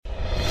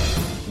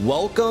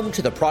Welcome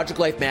to the Project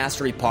Life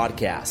Mastery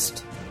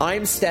Podcast.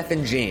 I'm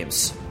Stephen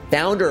James,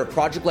 founder of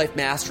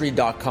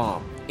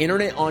ProjectLifeMastery.com,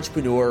 internet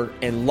entrepreneur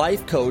and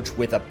life coach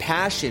with a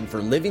passion for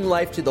living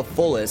life to the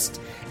fullest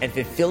and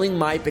fulfilling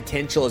my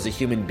potential as a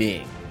human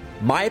being.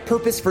 My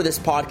purpose for this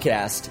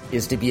podcast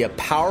is to be a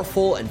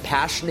powerful and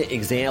passionate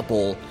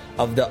example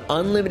of the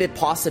unlimited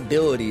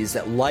possibilities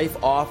that life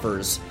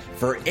offers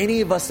for any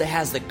of us that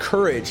has the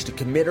courage to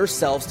commit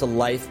ourselves to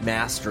life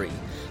mastery,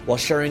 while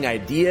sharing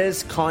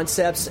ideas,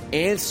 concepts,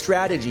 and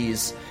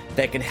strategies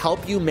that can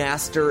help you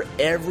master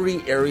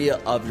every area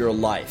of your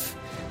life,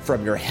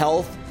 from your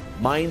health,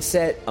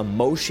 mindset,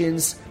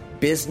 emotions,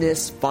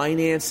 business,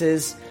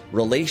 finances,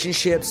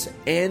 relationships,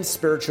 and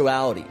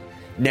spirituality.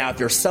 Now, if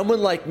you're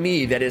someone like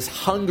me that is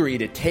hungry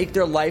to take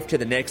their life to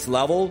the next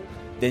level,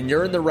 then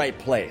you're in the right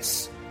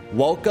place.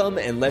 Welcome,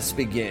 and let's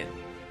begin.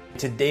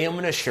 Today, I'm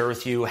going to share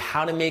with you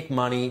how to make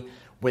money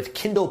with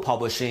Kindle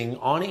publishing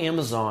on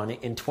Amazon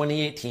in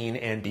 2018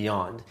 and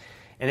beyond.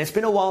 And it's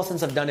been a while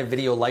since I've done a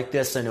video like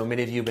this. I know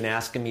many of you have been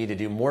asking me to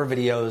do more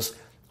videos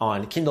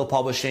on Kindle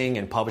publishing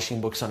and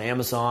publishing books on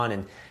Amazon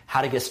and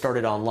how to get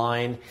started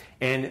online.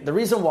 And the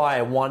reason why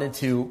I wanted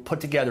to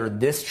put together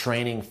this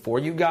training for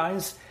you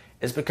guys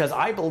is because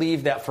I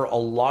believe that for a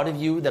lot of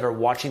you that are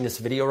watching this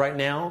video right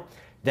now,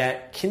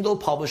 that Kindle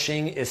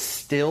publishing is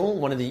still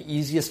one of the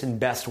easiest and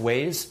best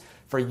ways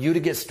for you to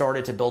get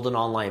started to build an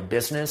online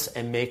business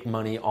and make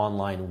money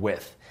online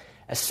with,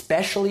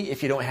 especially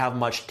if you don't have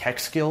much tech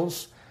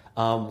skills,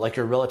 like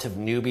you're a relative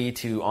newbie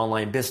to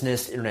online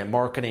business, internet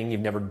marketing, you've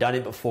never done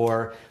it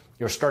before,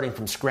 you're starting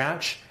from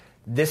scratch.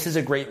 This is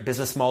a great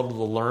business model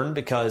to learn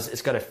because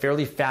it's got a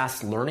fairly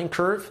fast learning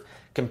curve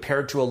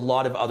compared to a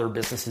lot of other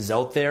businesses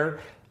out there.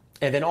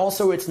 And then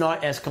also it's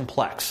not as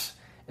complex.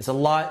 It's a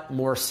lot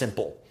more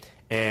simple.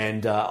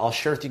 And I'll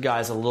share with you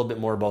guys a little bit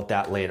more about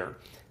that later.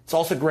 It's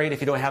also great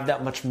if you don't have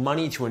that much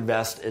money to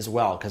invest as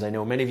well, because I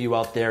know many of you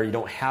out there, you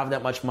don't have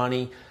that much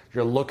money,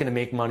 you're looking to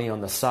make money on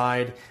the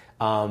side,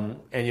 and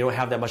you don't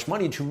have that much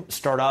money to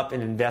start up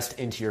and invest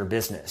into your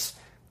business.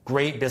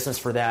 Great business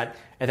for that.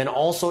 And then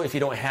also if you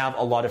don't have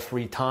a lot of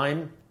free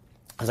time,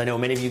 as I know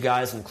many of you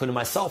guys, including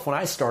myself, when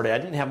I started, I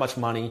didn't have much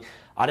money.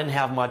 I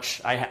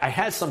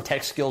had some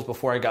tech skills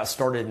before I got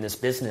started in this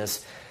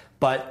business,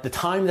 but the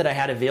time that I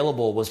had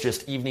available was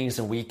just evenings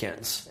and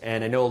weekends.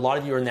 And I know a lot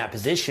of you are in that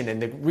position. And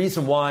the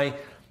reason why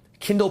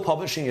Kindle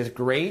publishing is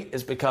great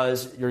is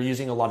because you're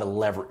using a lot of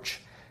leverage.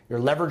 You're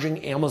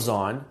leveraging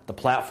Amazon, the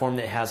platform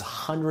that has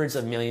hundreds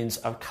of millions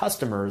of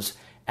customers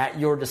at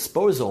your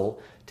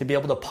disposal to be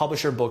able to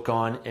publish your book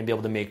on and be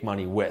able to make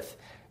money with.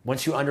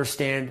 Once you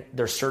understand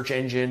their search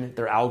engine,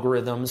 their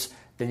algorithms,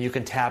 then you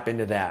can tap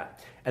into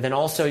that. And then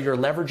also you're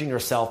leveraging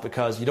yourself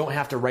because you don't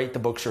have to write the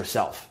books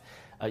yourself.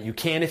 You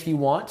can if you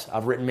want.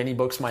 I've written many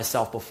books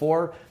myself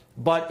before,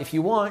 but if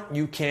you want,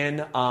 you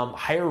can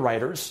hire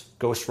writers,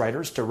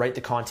 ghostwriters, to write the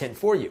content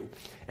for you.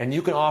 And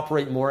you can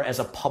operate more as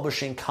a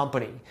publishing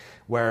company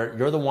where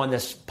you're the one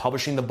that's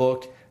publishing the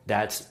book,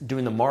 that's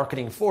doing the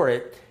marketing for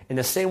it, in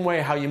the same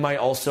way how you might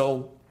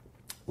also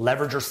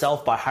leverage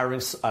yourself by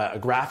hiring a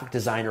graphic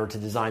designer to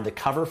design the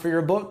cover for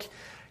your book.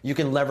 You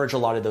can leverage a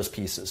lot of those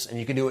pieces, and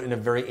you can do it in a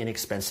very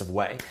inexpensive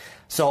way.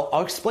 So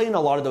I'll explain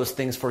a lot of those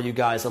things for you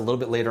guys a little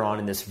bit later on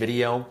in this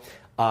video.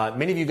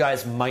 Many of you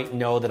guys might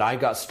know that I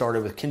got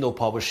started with Kindle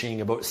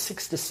publishing about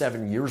 6 to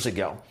 7 years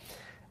ago,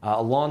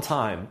 a long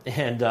time.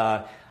 And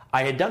I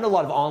had done a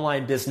lot of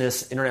online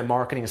business, internet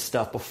marketing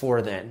stuff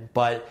before then,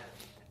 but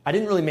I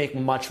didn't really make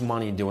much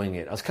money doing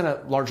it. I was kind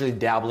of largely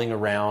dabbling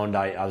around.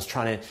 I was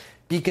trying to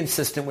be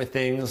consistent with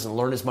things and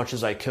learn as much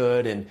as I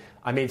could. And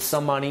I made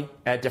some money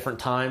at different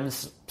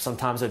times.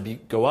 Sometimes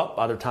it'd go up,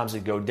 other times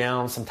it'd go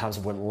down, sometimes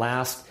it wouldn't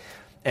last.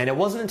 And it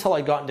wasn't until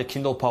I got into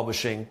Kindle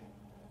publishing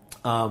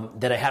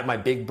that I had my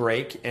big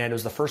break. And it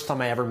was the first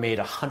time I ever made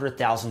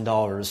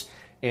 $100,000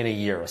 in a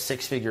year, a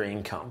six-figure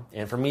income.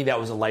 And for me, that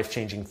was a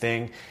life-changing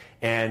thing.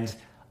 And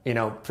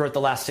throughout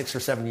the last 6 or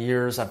 7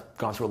 years, I've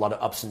gone through a lot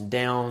of ups and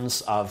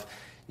downs. I've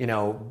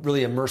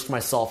really immersed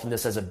myself in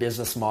this as a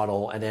business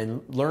model and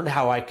then learned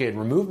how I could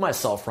remove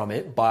myself from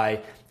it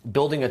by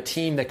building a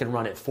team that could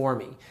run it for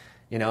me.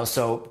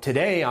 So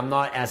today I'm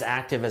not as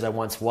active as I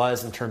once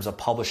was in terms of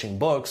publishing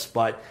books,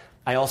 but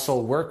I also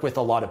work with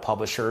a lot of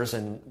publishers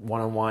and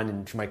one-on-one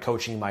and through my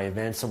coaching, my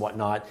events and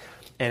whatnot.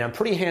 And I'm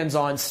pretty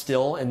hands-on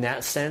still in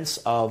that sense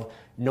of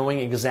knowing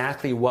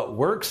exactly what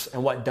works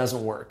and what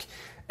doesn't work.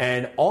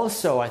 And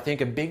also, I think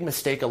a big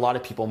mistake a lot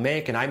of people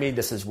make, and I made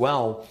this as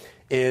well,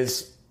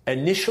 is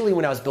initially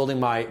when I was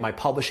building my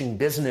publishing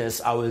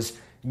business, I was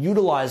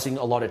utilizing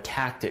a lot of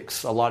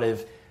tactics, a lot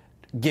of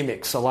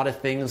gimmicks, a lot of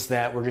things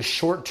that were just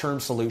short-term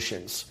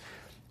solutions.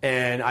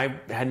 And I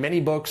had many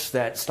books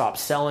that stopped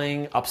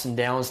selling, ups and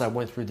downs. I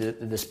went through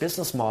this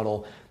business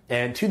model.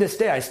 And to this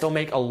day, I still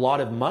make a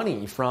lot of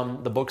money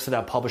from the books that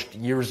I published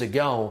years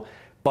ago,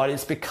 but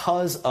it's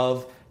because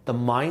of the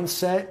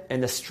mindset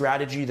and the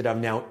strategy that I've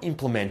now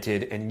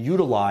implemented and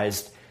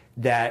utilized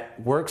that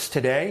works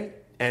today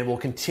and will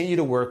continue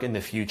to work in the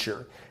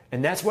future.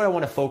 And that's what I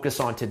want to focus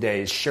on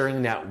today, is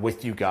sharing that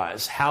with you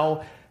guys,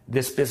 how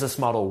this business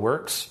model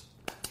works.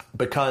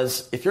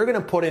 Because if you're going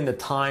to put in the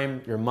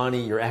time, your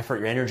money, your effort,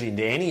 your energy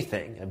into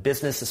anything, a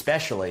business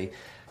especially,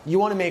 you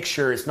want to make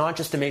sure it's not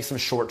just to make some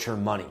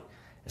short-term money.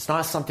 It's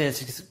not something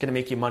that's going to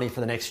make you money for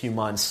the next few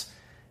months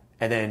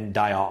and then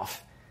die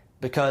off.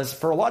 Because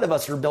for a lot of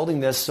us, you're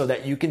building this so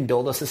that you can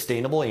build a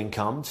sustainable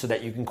income, so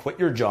that you can quit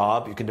your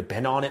job, you can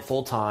depend on it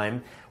full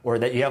time, or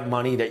that you have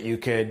money that you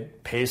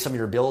could pay some of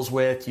your bills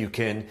with, you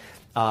can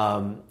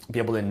be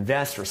able to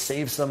invest or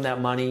save some of that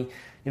money.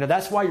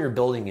 That's why you're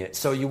building it.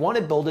 So you want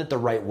to build it the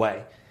right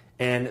way.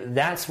 And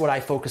that's what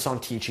I focus on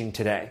teaching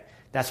today.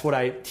 That's what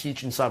I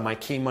teach inside my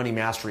King Money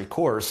Mastery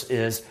course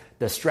is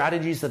the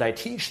strategies that I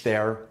teach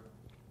there.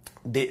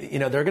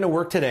 They're going to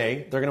work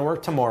today. They're going to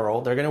work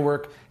tomorrow. They're going to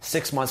work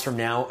 6 months from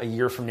now, a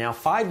year from now,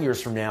 5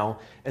 years from now,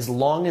 as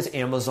long as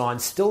Amazon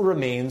still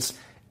remains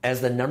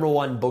as the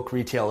 #1 book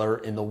retailer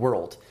in the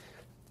world.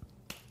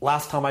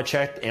 Last time I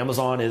checked,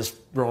 Amazon is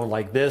growing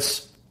like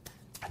this.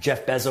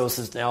 Jeff Bezos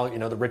is now,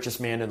 the richest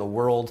man in the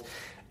world,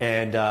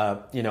 and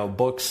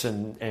books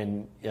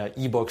and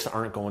ebooks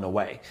aren't going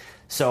away.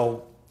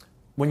 So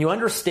when you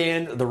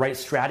understand the right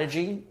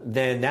strategy,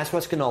 then that's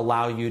what's going to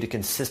allow you to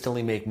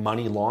consistently make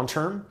money long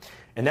term,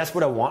 and that's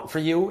what I want for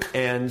you.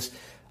 And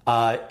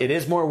it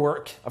is more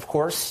work, of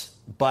course,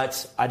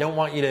 but I don't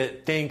want you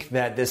to think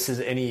that this is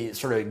any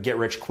sort of get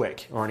rich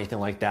quick or anything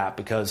like that,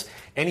 because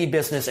any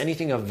business,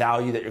 anything of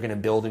value that you're going to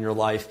build in your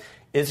life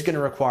is going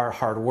to require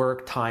hard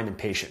work, time, and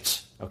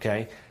patience.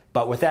 Okay.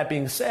 But with that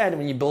being said,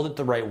 when you build it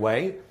the right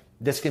way,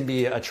 this can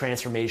be a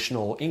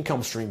transformational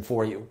income stream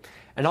for you.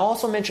 And I'll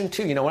also mention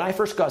too, when I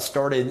first got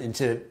started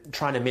into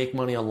trying to make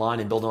money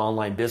online and build an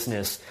online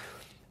business,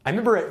 I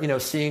remember,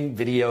 seeing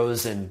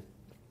videos and,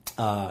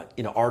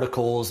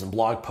 articles and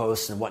blog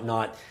posts and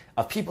whatnot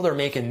of people that are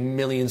making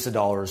millions of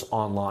dollars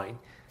online.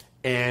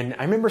 And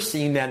I remember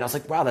seeing that and I was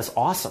like, wow, that's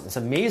awesome. It's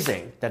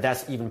amazing that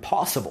that's even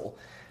possible.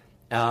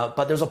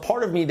 But there's a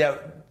part of me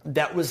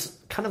that was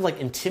kind of like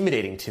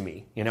intimidating to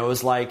me. It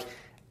was like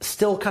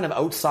still kind of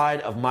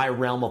outside of my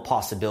realm of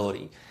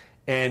possibility.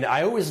 And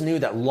I always knew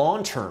that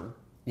long term,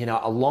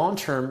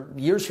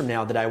 years from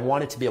now, that I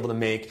wanted to be able to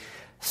make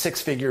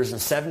 6 figures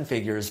and 7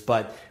 figures.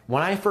 But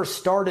when I first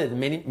started,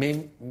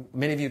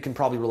 many of you can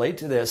probably relate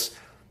to this,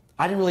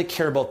 I didn't really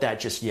care about that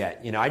just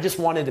yet. I just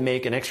wanted to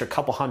make an extra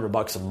couple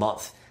 $100 a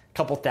month, a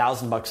couple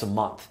 $1,000 a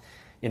month.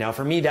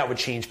 For me, that would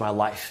change my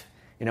life.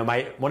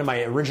 One of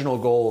my original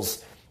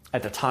goals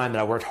at the time that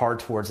I worked hard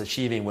towards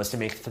achieving was to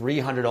make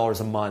 $300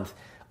 a month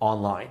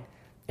online.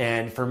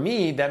 And for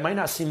me, that might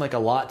not seem like a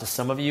lot to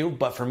some of you,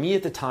 but for me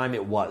at the time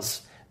it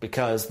was,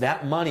 because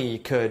that money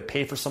could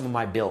pay for some of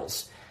my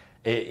bills.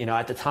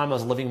 At the time I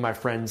was living in my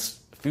friend's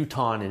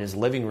futon in his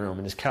living room,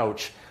 in his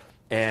couch,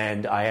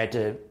 and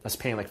I was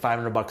paying like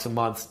 $500 a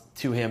month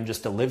to him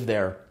just to live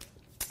there.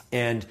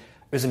 And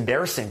it was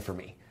embarrassing for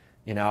me.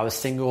 I was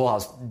single, I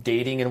was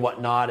dating and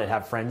whatnot, I'd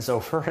have friends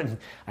over, and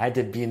I had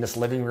to be in this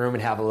living room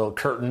and have a little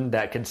curtain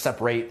that could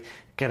separate,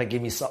 kind of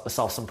give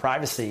myself some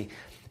privacy.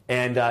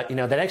 And,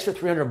 that extra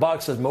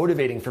 $300 was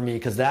motivating for me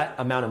because that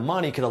amount of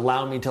money could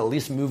allow me to at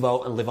least move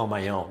out and live on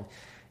my own,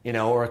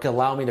 or it could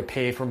allow me to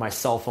pay for my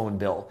cell phone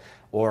bill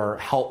or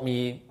help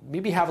me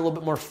maybe have a little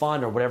bit more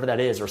fun or whatever that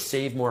is, or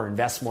save more,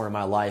 invest more in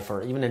my life,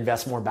 or even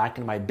invest more back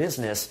into my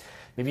business,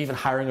 maybe even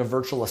hiring a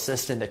virtual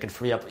assistant that could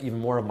free up even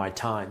more of my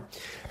time.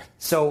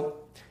 So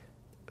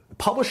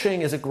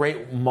publishing is a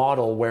great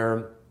model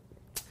where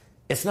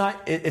it's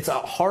a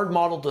hard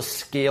model to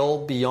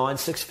scale beyond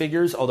 6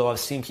 figures, although I've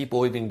seen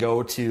people even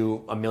go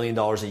to $1 million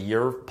a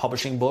year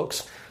publishing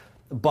books.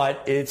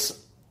 But it's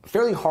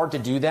fairly hard to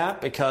do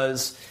that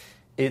because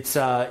you'd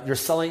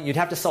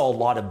have to sell a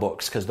lot of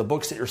books, because the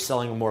books that you're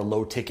selling are more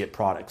low ticket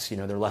products.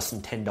 They're less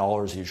than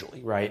 $10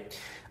 usually, right?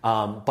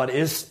 But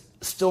it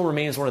still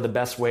remains one of the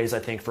best ways, I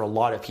think, for a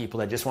lot of people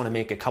that just want to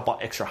make a couple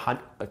extra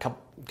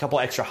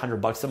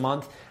 $100 a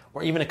month,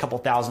 or even a couple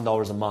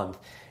 $1,000 a month.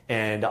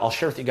 And I'll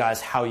share with you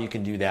guys how you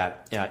can do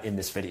that in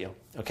this video.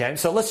 Okay,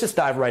 so let's just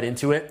dive right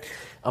into it.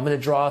 I'm going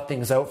to draw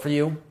things out for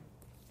you.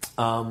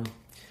 And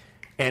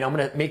I'm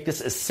going to make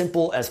this as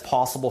simple as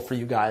possible for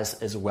you guys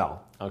as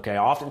well. Okay,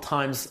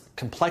 oftentimes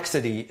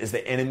complexity is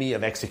the enemy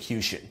of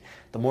execution.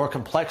 The more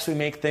complex we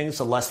make things,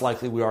 the less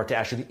likely we are to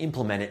actually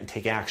implement it and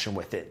take action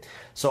with it.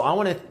 So I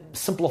want to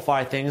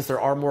simplify things.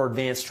 There are more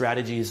advanced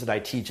strategies that I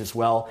teach as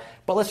well,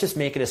 but let's just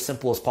make it as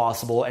simple as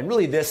possible. And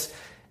really this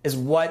is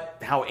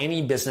how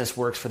any business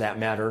works, for that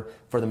matter,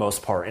 for the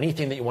most part.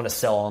 Anything that you want to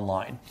sell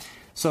online.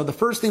 So the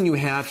first thing you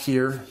have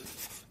here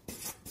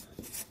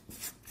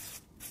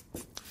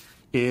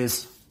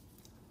is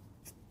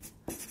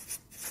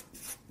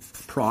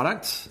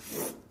product,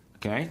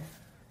 okay,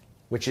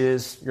 which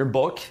is your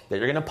book that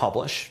you're going to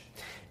publish.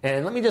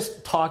 And let me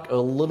just talk a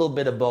little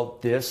bit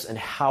about this and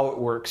how it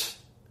works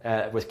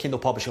with Kindle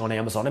publishing on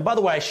Amazon. And by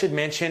the way, I should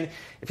mention,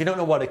 if you don't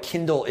know what a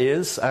Kindle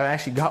is, I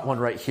actually got one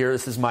right here.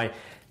 This is my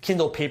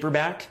Kindle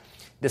paperback.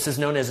 This is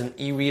known as an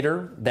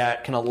e-reader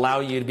that can allow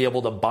you to be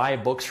able to buy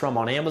books from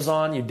on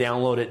Amazon. You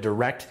download it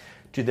direct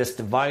to this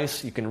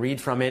device. You can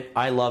read from it.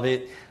 I love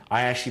it.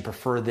 I actually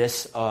prefer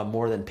this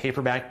more than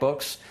paperback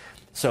books.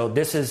 So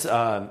this is,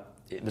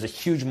 there's a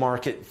huge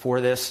market for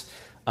this.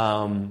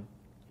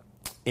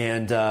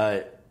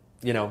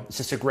 It's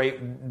just a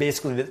great,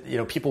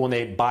 basically, people when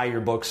they buy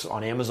your books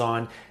on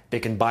Amazon, they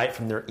can buy it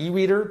from their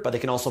e-reader, but they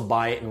can also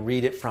buy it and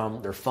read it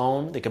from their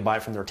phone. They can buy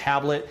it from their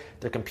tablet,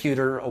 their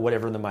computer, or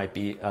whatever the might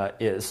be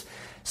is.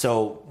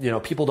 So,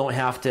 people don't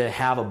have to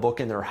have a book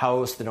in their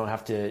house. They don't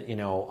have to,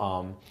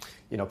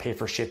 pay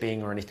for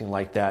shipping or anything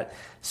like that.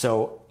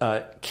 So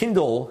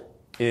Kindle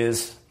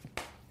is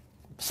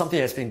something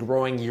that's been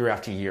growing year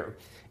after year.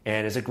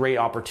 And it's a great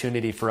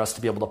opportunity for us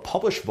to be able to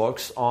publish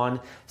books on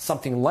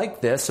something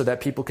like this so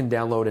that people can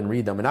download and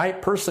read them. And I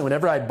personally,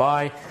 whenever I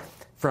buy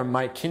from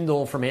my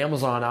Kindle from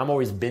Amazon, I'm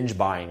always binge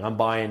buying. I'm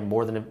buying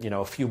more than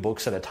a few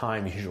books at a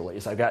time usually.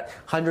 So I've got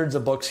hundreds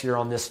of books here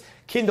on this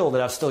Kindle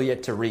that I've still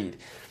yet to read.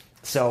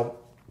 So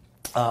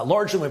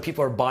largely when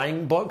people are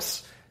buying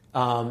books,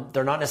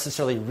 they're not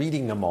necessarily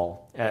reading them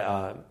all,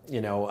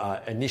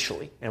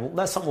 initially. And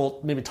that's something we'll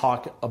maybe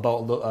talk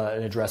about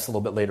and address a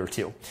little bit later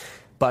too.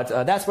 But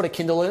that's what a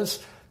Kindle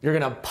is. You're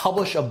going to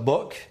publish a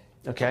book,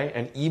 okay,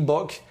 an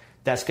ebook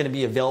that's going to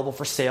be available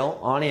for sale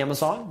on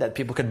Amazon that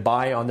people could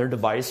buy on their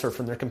device or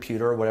from their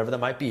computer or whatever that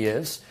might be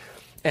is.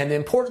 And the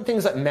important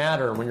things that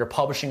matter when you're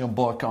publishing a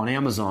book on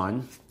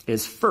Amazon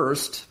is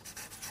first,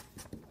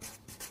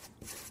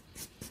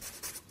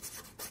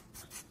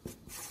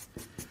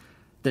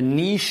 the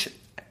niche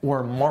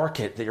or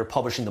market that you're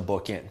publishing the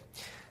book in.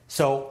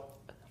 So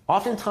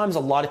oftentimes,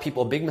 a lot of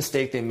people, a big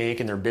mistake they make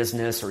in their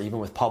business or even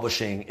with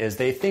publishing is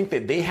they think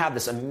that they have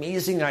this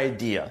amazing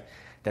idea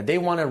that they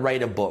want to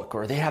write a book,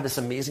 or they have this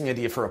amazing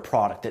idea for a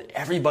product that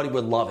everybody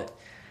would love it.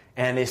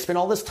 And they spend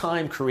all this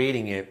time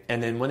creating it,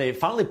 and then when they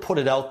finally put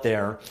it out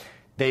there,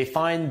 they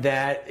find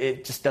that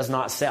it just does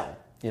not sell.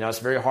 It's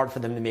very hard for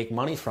them to make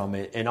money from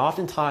it. And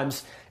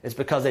oftentimes, it's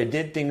because they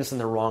did things in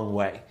the wrong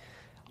way.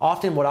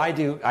 Often what I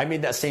do, I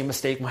made that same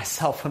mistake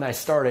myself when I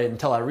started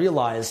until I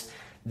realized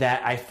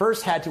that I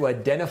first had to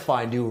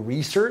identify and do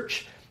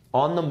research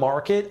on the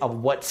market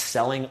of what's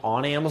selling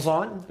on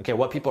Amazon, okay,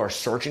 what people are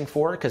searching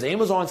for, because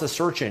Amazon's a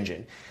search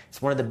engine.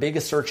 It's one of the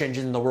biggest search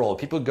engines in the world.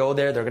 People go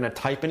there, they're going to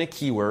type in a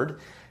keyword,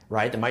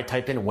 right? They might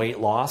type in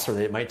weight loss, or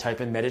they might type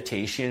in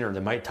meditation, or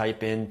they might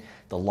type in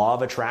the law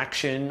of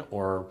attraction,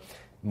 or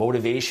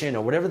motivation,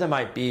 or whatever that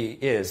might be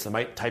is. They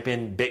might type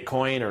in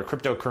Bitcoin or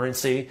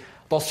cryptocurrency.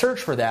 They'll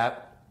search for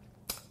that,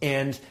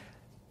 and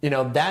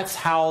that's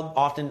how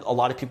often a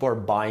lot of people are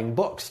buying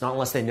books, not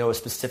unless they know a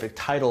specific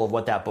title of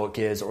what that book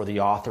is or the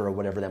author or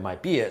whatever that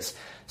might be is.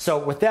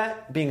 So with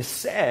that being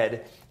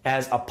said,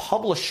 as a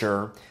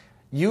publisher,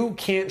 you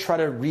can't try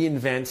to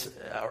reinvent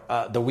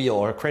the wheel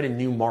or create a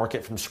new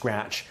market from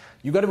scratch.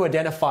 You got to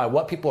identify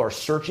what people are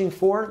searching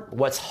for,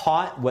 what's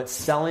hot, what's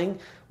selling,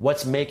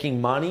 what's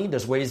making money.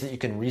 There's ways that you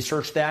can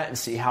research that and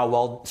see how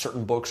well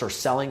certain books are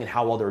selling and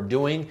how well they're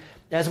doing,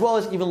 as well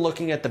as even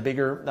looking at the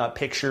bigger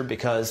picture,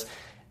 because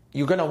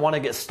you're going to want to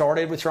get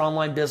started with your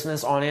online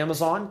business on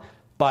Amazon,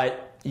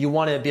 but you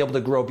want to be able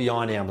to grow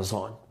beyond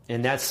Amazon.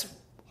 And that's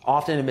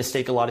often a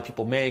mistake a lot of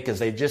people make, is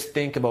they just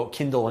think about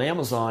Kindle and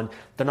Amazon.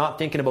 They're not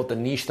thinking about the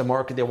niche, the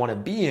market they want to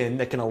be in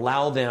that can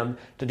allow them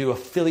to do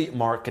affiliate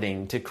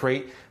marketing, to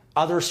create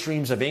other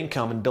streams of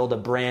income and build a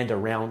brand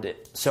around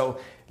it. So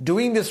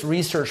doing this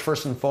research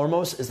first and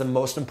foremost is the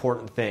most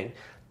important thing.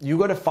 You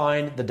got to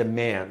find the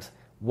demand.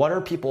 What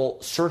are people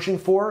searching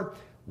for?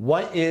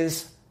 What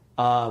is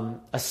a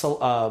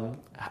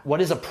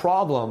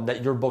problem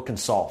that your book can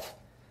solve?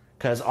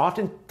 Because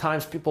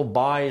oftentimes people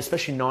buy,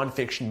 especially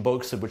nonfiction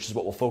books, which is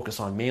what we'll focus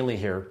on mainly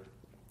here.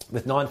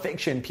 With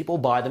nonfiction, people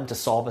buy them to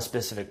solve a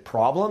specific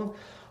problem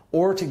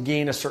or to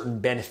gain a certain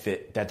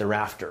benefit that they're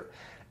after.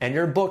 And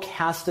your book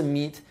has to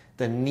meet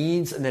the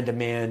needs and the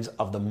demands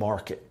of the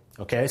market.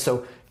 Okay,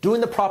 so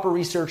doing the proper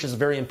research is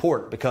very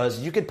important, because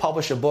you could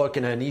publish a book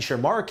in a niche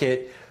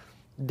market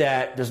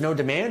that there's no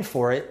demand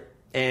for it,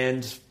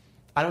 and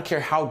I don't care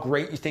how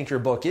great you think your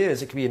book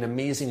is, it could be an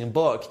amazing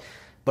book,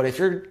 but if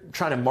you're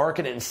trying to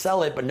market it and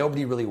sell it, but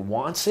nobody really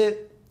wants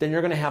it, then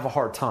you're going to have a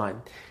hard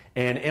time.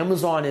 And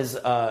Amazon is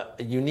a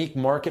unique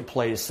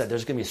marketplace that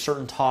there's going to be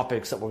certain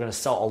topics that we're going to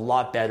sell a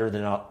lot better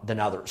than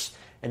others.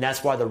 And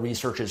that's why the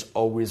research is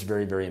always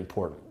very, very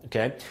important.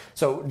 Okay,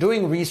 so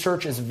doing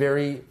research is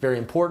very, very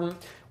important.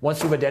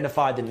 Once you've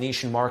identified the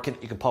niche and market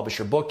you can publish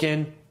your book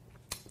in,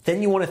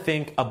 then you want to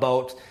think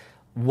about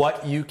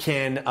what you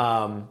can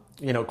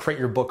create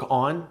your book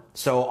on.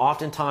 So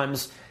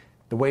oftentimes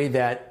the way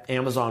that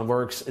Amazon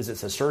works is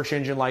it's a search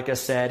engine, like I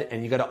said,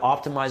 and you got to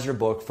optimize your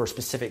book for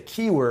specific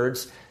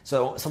keywords.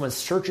 So if someone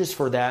searches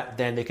for that,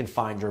 then they can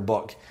find your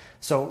book.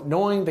 So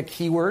knowing the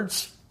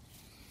keywords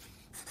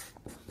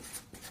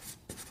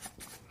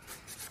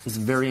is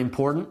very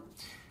important.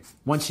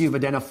 Once you've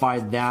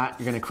identified that,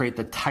 you're going to create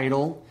the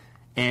title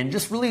and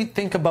just really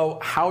think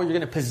about how you're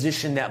going to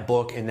position that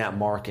book in that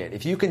market.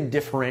 If you can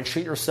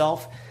differentiate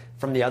yourself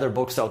from the other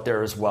books out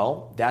there as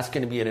well, that's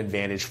going to be an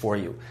advantage for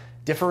you.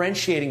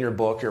 Differentiating your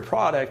book, your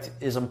product,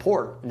 is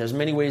important. And there's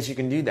many ways you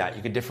can do that.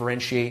 You can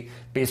differentiate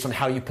based on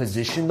how you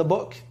position the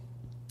book.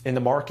 in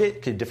the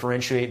market, could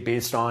differentiate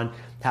based on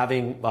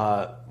having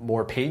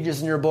more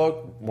pages in your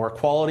book, more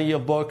quality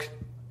of book,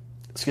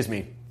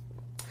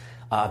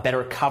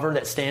 better cover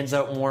that stands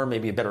out more,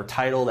 maybe a better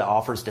title that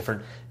offers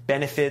different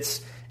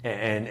benefits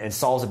and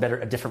solves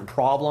a different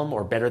problem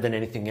or better than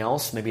anything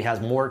else, maybe has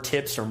more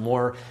tips or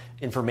more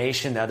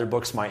information that other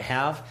books might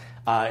have.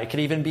 It could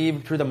even be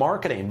through the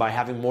marketing by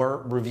having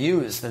more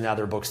reviews than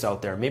other books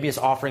out there. Maybe it's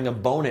offering a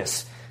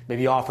bonus.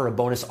 Maybe you offer a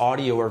bonus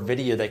audio or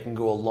video that can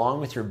go along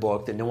with your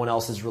book that no one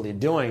else is really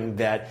doing,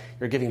 that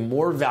you're giving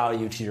more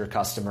value to your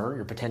customer,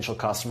 your potential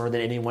customer,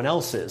 than anyone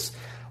else is.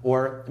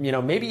 Or,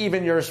 maybe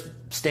even you're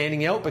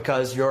standing out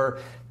because you're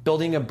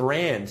building a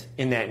brand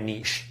in that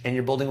niche and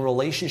you're building a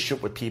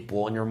relationship with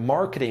people and you're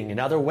marketing in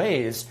other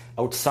ways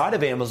outside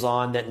of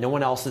Amazon that no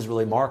one else is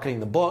really marketing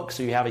the book,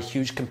 so you have a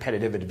huge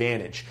competitive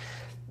advantage.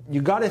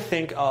 You got to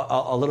think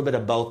a little bit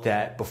about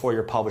that before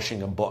you're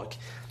publishing a book.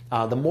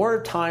 The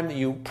more time that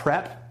you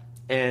prep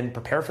and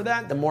prepare for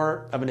that, the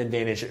more of an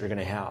advantage that you're going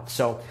to have.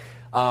 So,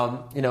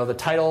 the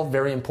title,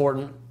 very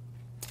important.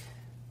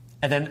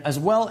 And then as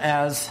well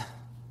as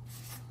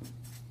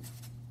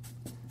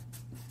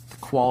the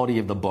quality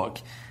of the book.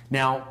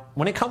 Now,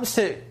 when it comes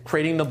to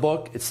creating the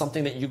book, it's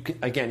something that you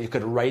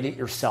could write it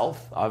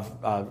yourself. I've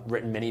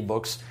written many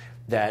books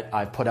that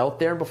I've put out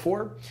there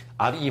before.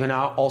 I've even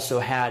also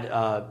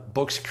had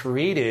books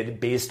created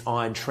based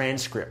on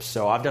transcripts.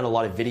 So I've done a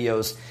lot of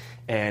videos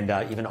and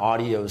even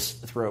audios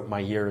throughout my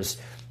years.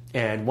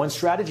 And one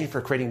strategy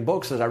for creating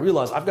books is I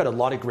realized I've got a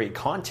lot of great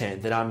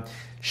content that I'm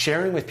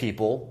sharing with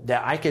people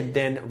that I could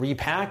then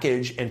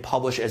repackage and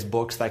publish as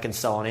books that I can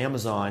sell on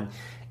Amazon.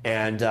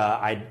 And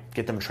I'd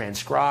get them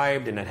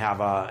transcribed, and I'd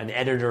have an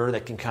editor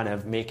that can kind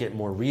of make it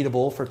more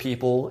readable for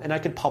people, and I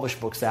could publish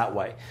books that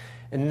way.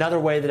 Another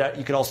way that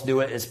you could also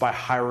do it is by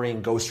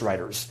hiring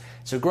ghostwriters.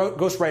 So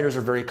ghostwriters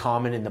are very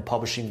common in the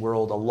publishing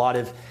world. A lot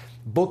of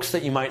books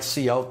that you might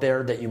see out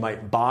there that you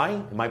might buy,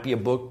 it might be a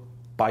book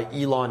by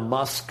Elon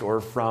Musk or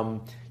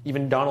from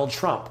even Donald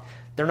Trump.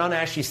 They're not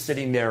actually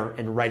sitting there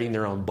and writing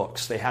their own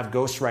books. They have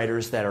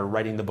ghostwriters that are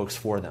writing the books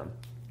for them.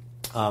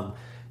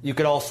 You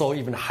could also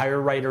even hire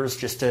writers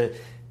just to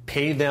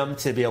pay them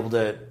to be able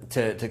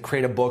to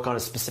create a book on a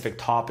specific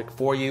topic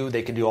for you.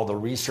 They can do all the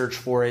research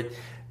for it.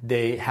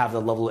 They have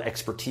the level of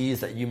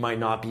expertise that you might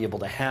not be able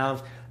to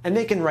have. And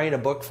they can write a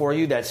book for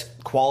you that's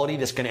quality,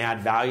 that's going to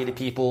add value to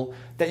people,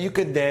 that you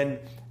could then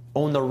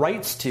own the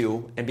rights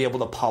to and be able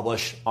to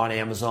publish on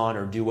Amazon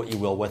or do what you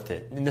will with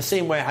it. In the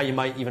same way how you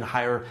might even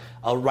hire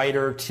a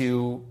writer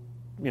to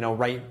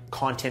write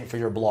content for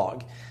your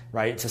blog,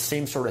 right? It's the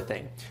same sort of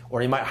thing.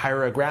 Or you might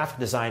hire a graphic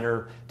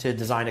designer to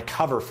design a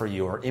cover for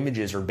you, or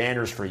images or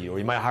banners for you. Or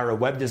you might hire a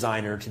web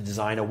designer to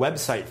design a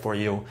website for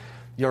you.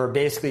 You're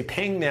basically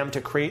paying them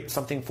to create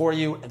something for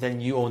you, and then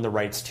you own the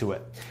rights to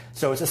it.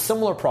 So it's a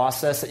similar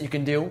process that you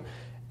can do.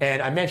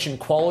 And I mentioned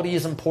quality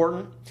is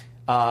important.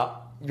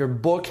 Your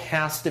book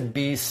has to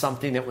be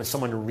something that when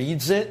someone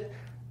reads it,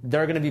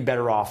 they're going to be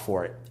better off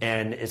for it.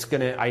 And it's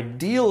going to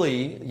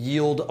ideally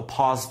yield a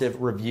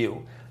positive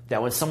review.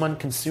 That when someone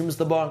consumes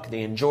the book,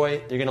 they enjoy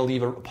it, they're going to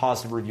leave a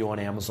positive review on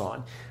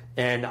Amazon.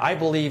 And I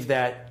believe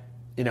that,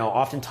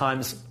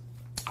 oftentimes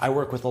I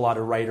work with a lot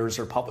of writers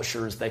or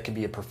publishers that can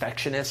be a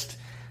perfectionist.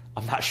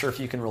 I'm not sure if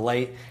you can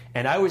relate.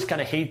 And I always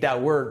kind of hate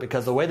that word,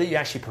 because the way that you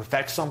actually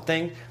perfect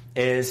something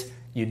is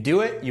you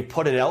do it, you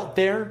put it out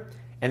there,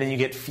 and then you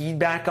get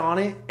feedback on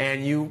it,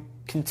 and you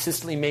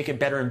consistently make it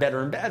better and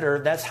better and better.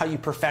 That's how you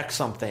perfect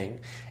something.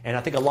 And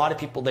I think a lot of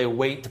people, they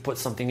wait to put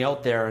something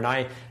out there, and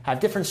I have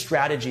different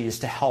strategies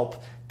to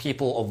help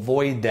people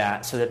avoid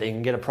that so that they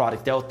can get a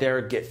product out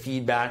there, get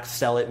feedback,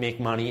 sell it, make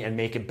money, and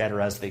make it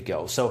better as they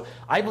go. So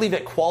I believe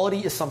that quality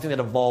is something that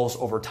evolves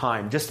over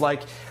time. Just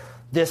like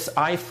this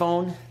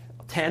iPhone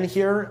 10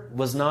 here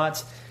was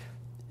not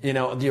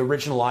the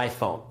original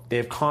iPhone.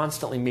 They've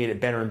constantly made it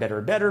better and better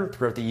and better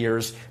throughout the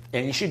years,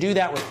 and you should do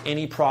that with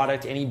any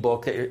product, any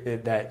book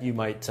that you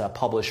might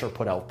publish or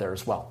put out there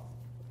as well.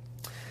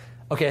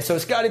 Okay, so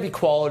it's got to be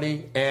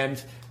quality,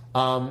 and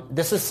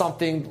this is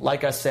something,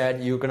 like I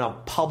said, you're going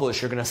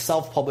to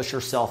self-publish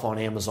yourself on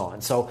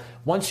Amazon. So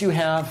once you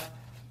have,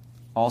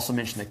 also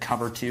mentioned the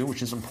cover too,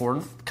 which is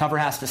important. Cover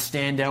has to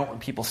stand out when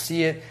people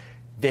see it.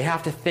 They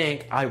have to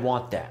think, I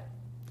want that.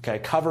 Okay,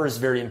 cover is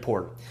very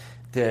important.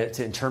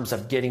 In terms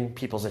of getting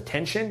people's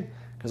attention,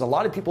 because a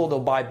lot of people, they'll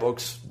buy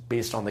books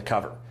based on the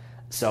cover.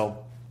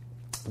 So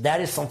that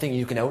is something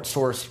you can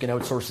outsource. You can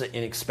outsource it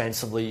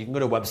inexpensively. You can go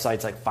to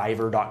websites like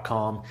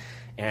Fiverr.com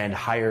and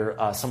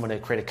hire someone to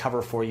create a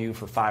cover for you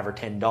for $5 or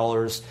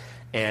 $10.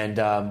 And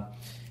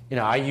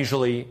I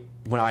usually,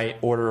 when I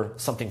order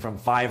something from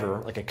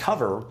Fiverr, like a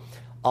cover,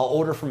 I'll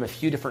order from a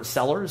few different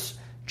sellers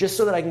just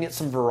so that I can get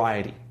some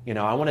variety.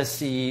 I want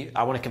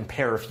to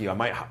compare a few. I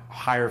might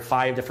hire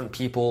 5 different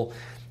people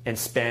and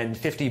spend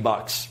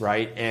 $50,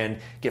 right? And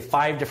get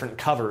 5 different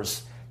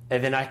covers,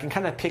 and then I can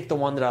kind of pick the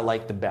one that I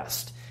like the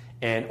best.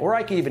 Or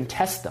I can even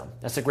test them.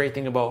 That's a great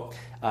thing about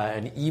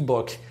an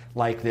ebook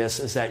like this,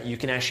 is that you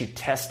can actually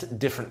test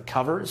different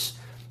covers,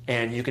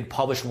 and you could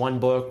publish one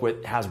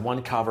book has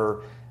one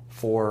cover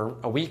for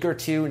a week or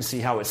two and see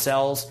how it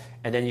sells,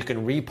 and then you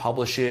can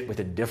republish it with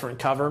a different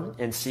cover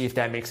and see if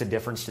that makes a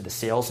difference to the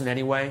sales in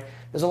any way.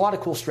 There's a lot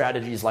of cool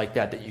strategies like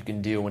that that you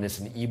can do when it's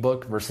an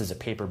ebook versus a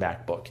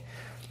paperback book.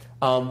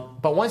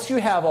 But once you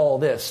have all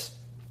this,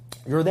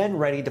 you're then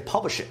ready to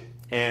publish it.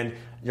 And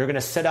you're going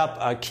to set up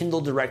a Kindle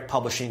Direct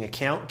Publishing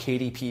account,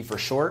 KDP for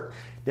short.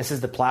 This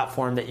is the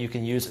platform that you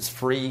can use. It's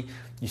free.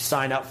 You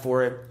sign up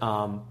for it,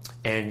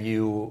 and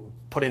you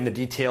put in the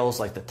details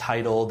like the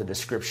title, the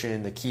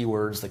description, the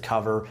keywords, the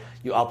cover.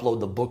 You upload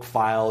the book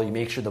file. You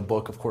make sure the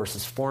book, of course,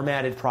 is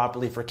formatted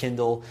properly for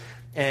Kindle.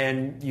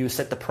 And you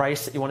set the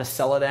price that you want to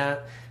sell it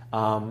at.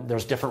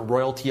 There's different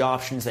royalty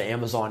options that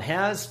Amazon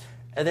has.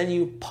 And then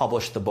you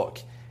publish the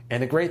book.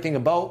 And the great thing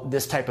about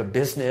this type of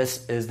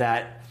business is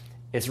that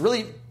it's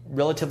really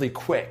relatively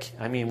quick.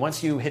 I mean,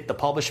 once you hit the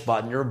publish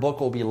button, your book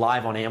will be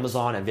live on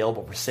Amazon,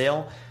 available for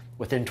sale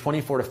within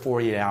 24 to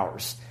 48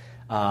 hours.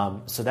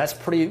 So that's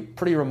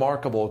pretty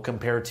remarkable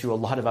compared to a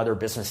lot of other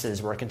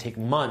businesses where it can take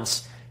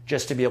months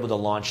just to be able to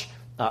launch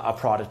a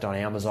product on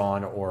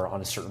Amazon or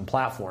on a certain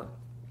platform.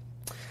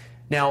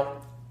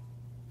 Now,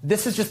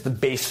 this is just the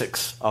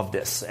basics of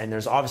this, and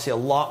there's obviously a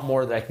lot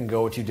more that I can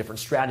go to, different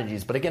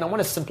strategies. But again, I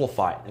want to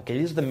simplify it. Okay,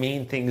 these are the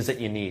main things that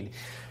you need.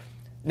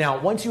 Now,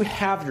 once you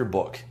have your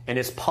book and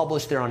it's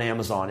published there on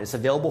Amazon, it's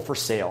available for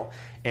sale.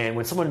 And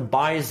when someone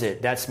buys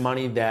it, that's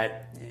money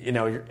that,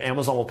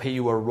 Amazon will pay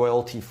you a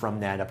royalty from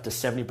that, up to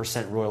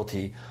 70%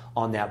 royalty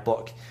on that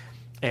book.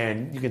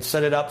 And you can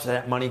set it up so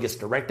that money gets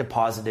direct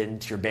deposited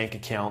into your bank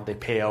account. They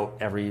pay out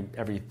every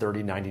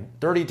 30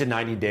 to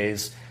 90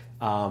 days.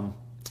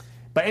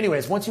 But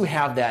anyways, once you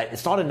have that,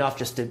 it's not enough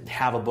just to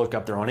have a book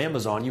up there on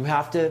Amazon. You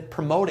have to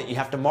promote it. You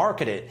have to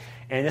market it.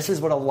 And this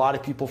is what a lot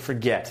of people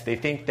forget. They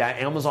think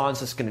that Amazon's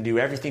just going to do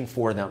everything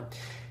for them.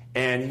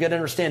 And you got to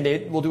understand, they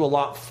will do a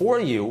lot for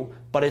you,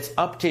 but it's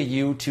up to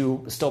you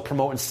to still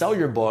promote and sell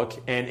your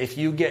book. And if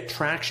you get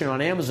traction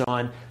on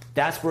Amazon,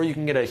 that's where you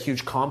can get a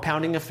huge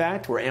compounding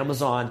effect, where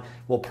Amazon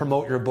will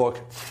promote your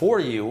book for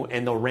you,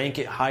 and they'll rank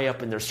it high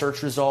up in their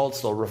search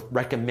results. They'll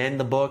recommend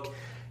the book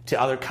to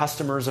other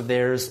customers of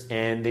theirs,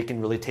 and they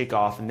can really take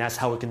off. And that's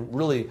how it can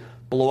really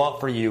blow up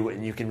for you,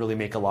 and you can really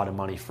make a lot of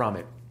money from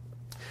it.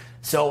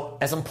 So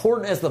as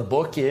important as the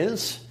book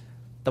is,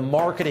 the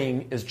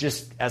marketing is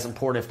just as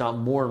important, if not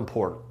more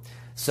important.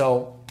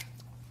 So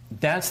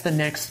that's the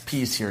next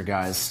piece here,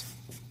 guys.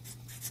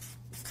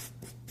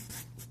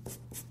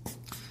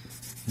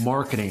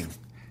 Marketing.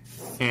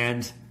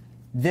 And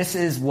this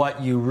is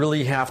what you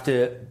really have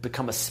to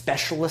become a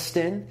specialist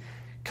in,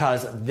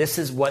 because this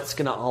is what's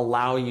going to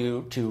allow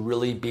you to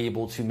really be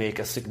able to make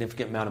a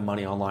significant amount of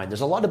money online.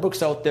 There's a lot of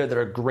books out there that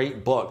are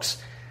great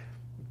books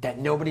that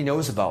nobody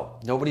knows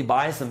about. Nobody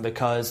buys them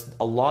because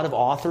a lot of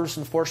authors,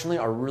 unfortunately,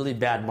 are really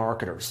bad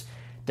marketers.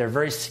 They're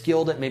very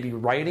skilled at maybe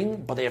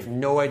writing, but they have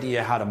no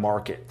idea how to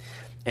market.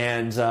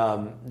 And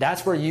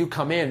that's where you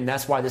come in.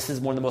 That's why this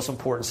is one of the most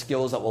important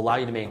skills that will allow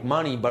you to make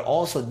money. But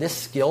also, this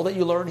skill that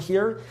you learn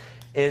here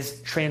is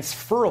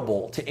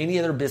transferable to any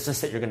other business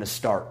that you're going to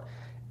start.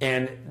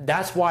 And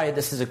that's why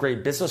this is a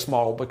great business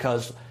model,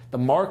 because the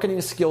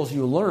marketing skills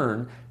you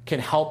learn can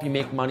help you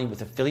make money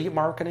with affiliate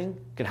marketing,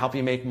 can help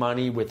you make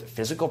money with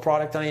physical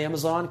product on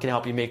Amazon, can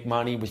help you make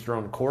money with your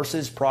own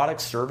courses,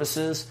 products,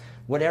 services,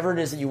 whatever it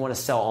is that you want to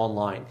sell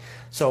online.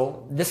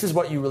 So this is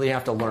what you really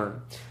have to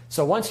learn.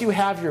 So once you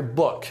have your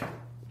book,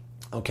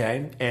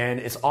 okay, and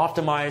it's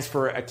optimized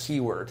for a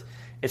keyword,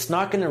 it's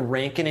not going to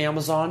rank in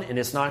Amazon, and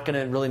it's not going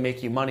to really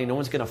make you money. No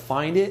one's going to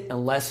find it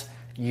unless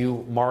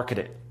you market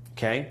it,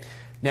 okay?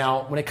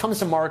 Now, when it comes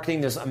to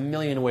marketing, there's a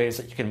million ways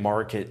that you can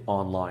market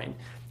online.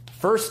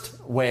 First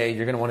way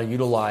you're going to want to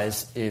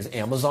utilize is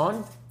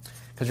Amazon,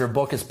 because your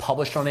book is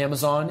published on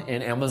Amazon.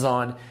 And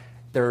Amazon,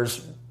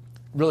 there's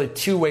really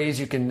two ways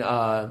you can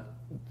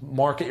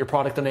market your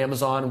product on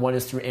Amazon. One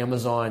is through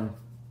Amazon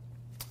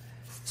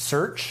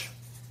Search,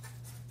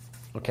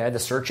 okay, the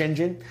search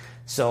engine.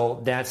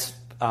 So that's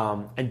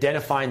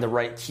identifying the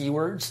right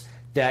keywords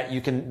that you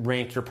can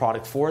rank your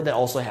product for that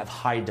also have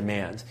high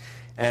demand.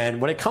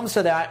 And when it comes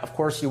to that, of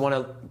course, you want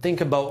to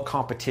think about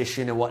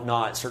competition and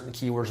whatnot. Certain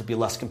keywords will be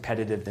less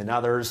competitive than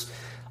others.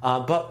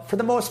 But for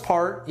the most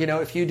part,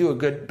 if you do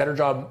a better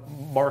job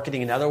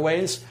marketing in other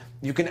ways,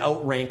 you can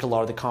outrank a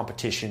lot of the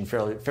competition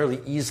fairly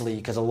easily,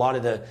 because a lot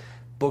of the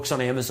books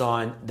on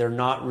Amazon, they're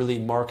not really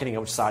marketing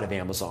outside of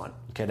Amazon.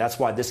 Okay, that's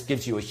why this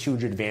gives you a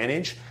huge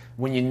advantage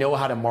when you know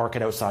how to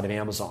market outside of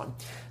Amazon.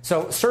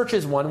 So search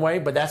is one way,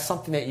 but that's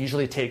something that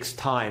usually takes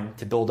time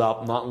to build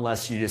up, not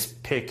unless you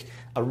just pick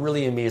a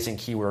really amazing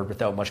keyword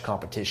without much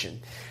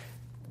competition,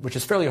 which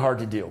is fairly hard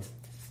to do.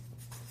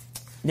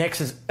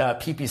 Next is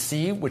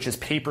PPC, which is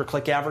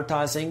pay-per-click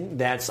advertising.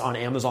 That's on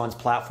Amazon's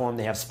platform.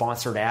 They have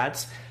sponsored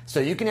ads.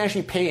 So you can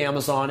actually pay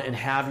Amazon and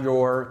have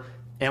your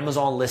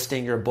Amazon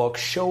listing, your book,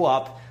 show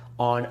up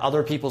on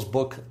other people's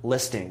book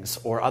listings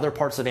or other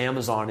parts of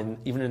Amazon, and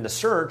even in the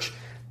search.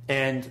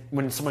 And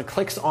when someone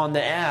clicks on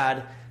the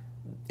ad,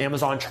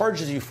 Amazon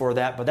charges you for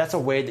that, but that's a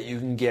way that you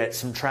can get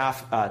some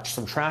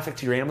traffic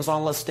to your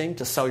Amazon listing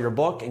to sell your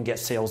book and get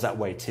sales that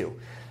way too.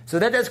 So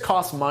that does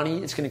cost money.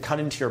 It's going to cut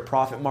into your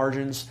profit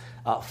margins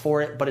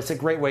for it, but it's a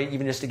great way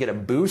even just to get a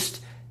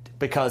boost,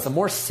 because the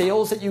more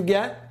sales that you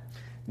get,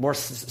 more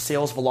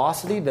sales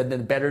velocity, then the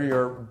better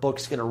your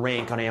book's going to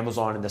rank on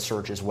Amazon in the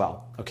search as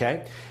well.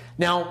 Okay.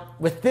 Now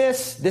with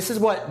this is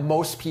what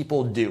most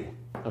people do.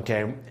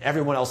 Okay.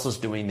 Everyone else is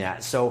doing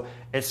that. So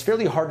it's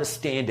fairly hard to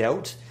stand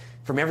out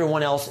from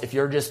everyone else if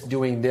you're just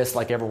doing this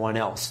like everyone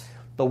else.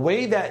 The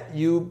way that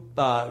you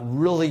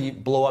really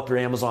blow up your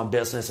Amazon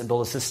business and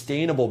build a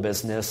sustainable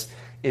business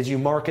is you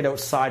market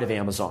outside of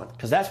Amazon,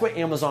 because that's what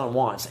Amazon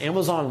wants.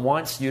 Amazon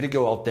wants you to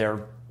go out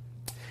there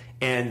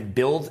and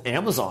build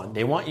Amazon.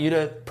 They want you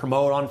to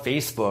promote on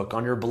Facebook,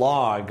 on your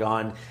blog,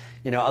 on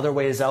other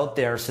ways out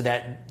there, so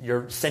that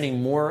you're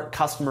sending more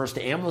customers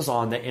to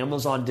Amazon that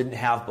Amazon didn't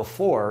have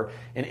before,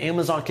 and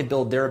Amazon can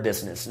build their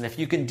business. And if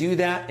you can do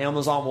that,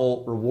 Amazon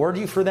will reward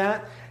you for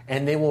that,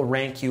 and they will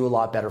rank you a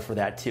lot better for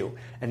that too.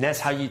 And that's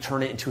how you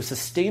turn it into a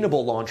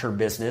sustainable long-term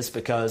business,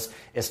 because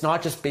it's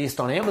not just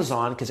based on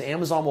Amazon, because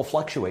Amazon will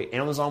fluctuate.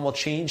 Amazon will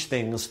change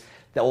things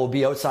that will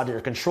be outside of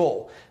your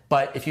control.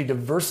 But if you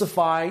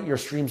diversify your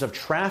streams of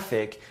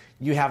traffic,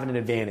 you have an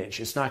advantage.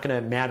 It's not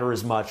going to matter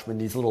as much when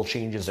these little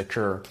changes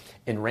occur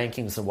in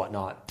rankings and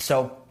whatnot.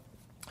 So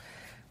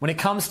when it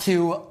comes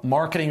to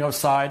marketing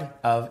outside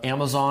of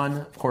Amazon,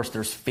 of course,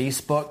 there's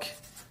Facebook.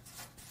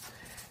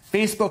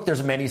 Facebook,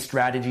 there's many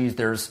strategies.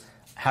 There's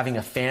having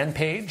a fan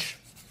page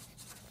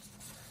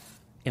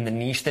in the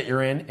niche that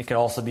you're in. It could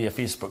also be a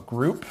Facebook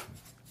group,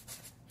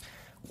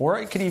 or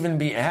it could even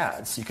be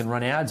ads. You can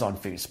run ads on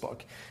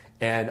Facebook.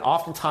 And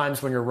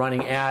oftentimes when you're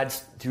running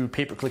ads through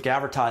pay-per-click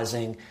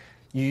advertising,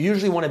 you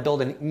usually want to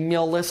build an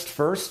email list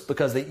first,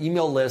 because the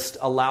email list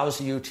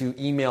allows you to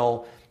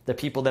email the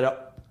people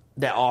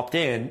that opt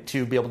in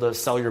to be able to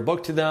sell your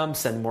book to them,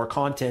 send more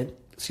content,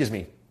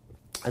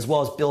 as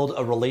well as build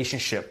a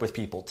relationship with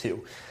people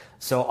too.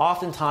 So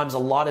oftentimes a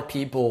lot of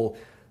people,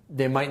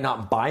 they might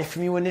not buy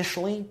from you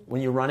initially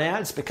when you run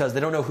ads, because they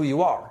don't know who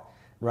you are,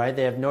 right?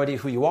 They have no idea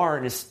who you are,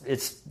 and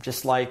it's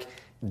just like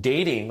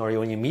dating, or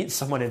when you meet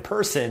someone in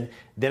person,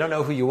 they don't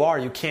know who you are.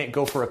 You can't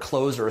go for a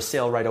close or a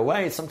sale right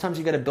away. Sometimes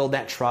you got to build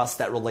that trust,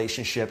 that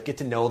relationship, get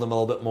to know them a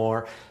little bit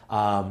more,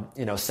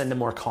 send them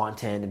more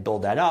content and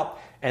build that up.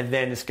 And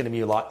then it's going to be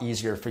a lot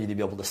easier for you to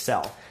be able to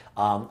sell.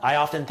 I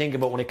often think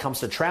about, when it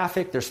comes to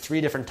traffic, there's 3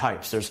 different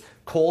types. There's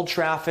cold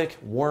traffic,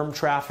 warm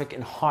traffic,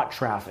 and hot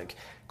traffic.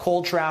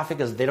 Cold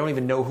traffic is they don't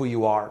even know who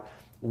you are.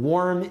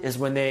 Warm is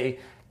when they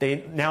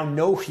now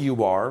know who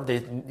you are. They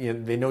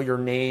know your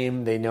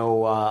name. They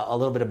know a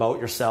little bit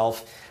about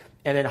yourself.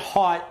 And then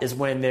hot is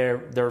when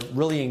they're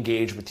really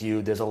engaged with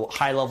you. There's a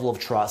high level of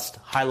trust,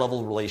 high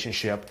level of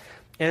relationship.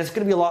 And it's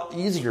going to be a lot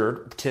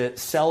easier to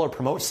sell or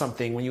promote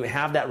something when you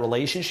have that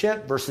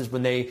relationship versus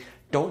when they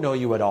don't know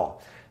you at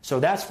all. So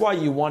that's why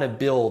you want to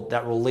build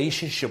that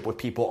relationship with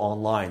people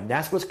online.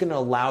 That's what's going to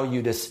allow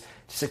you to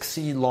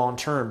succeed long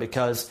term,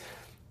 because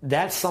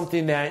that's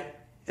something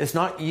that is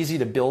not easy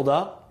to build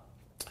up.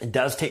 It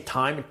does take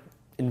time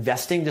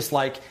investing, just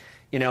like,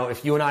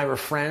 if you and I were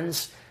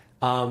friends,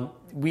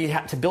 we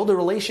have to build a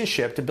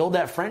relationship, to build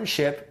that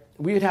friendship.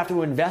 We would have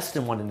to invest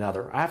in one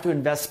another. I have to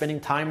invest spending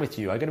time with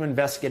you. I got to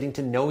invest getting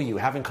to know you,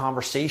 having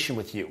conversation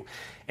with you,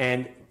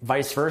 and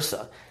vice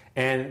versa.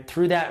 And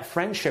through that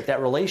friendship,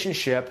 that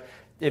relationship,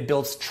 it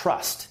builds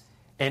trust.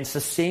 And it's the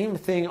same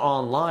thing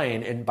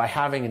online, and by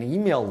having an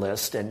email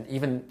list and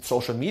even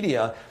social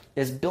media,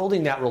 is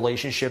building that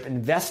relationship,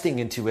 investing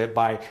into it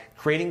by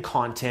creating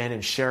content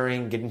and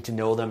sharing, getting to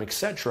know them,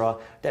 etc.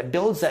 That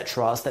builds that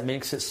trust, that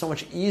makes it so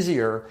much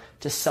easier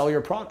to sell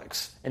your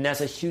products. And that's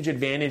a huge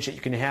advantage that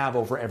you can have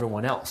over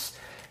everyone else.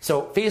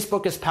 So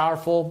Facebook is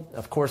powerful.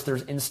 Of course,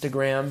 there's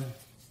Instagram.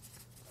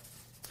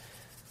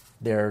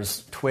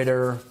 There's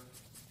Twitter.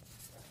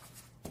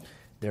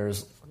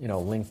 There's,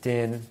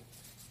 LinkedIn.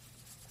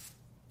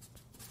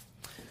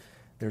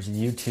 There's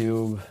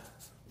YouTube.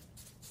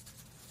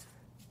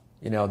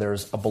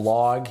 There's a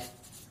blog,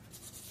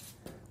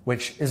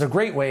 which is a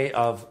great way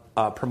of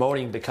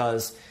promoting,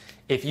 because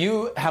if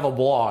you have a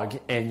blog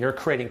and you're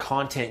creating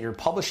content, you're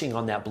publishing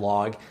on that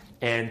blog,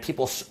 and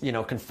people,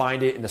 can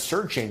find it in the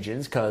search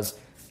engines, because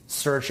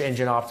search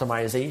engine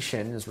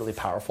optimization is really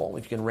powerful.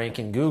 If you can rank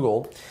in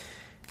Google,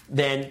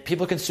 then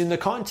people consume the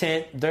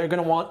content. They're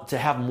going to want to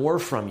have more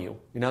from you.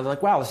 They're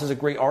like, wow, this is a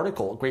great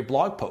article, a great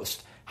blog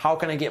post. How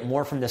can I get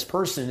more from this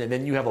person? And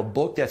then you have a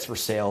book that's for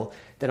sale.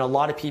 Then a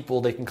lot of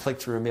people, they can click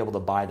through and be able to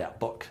buy that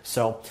book.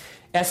 So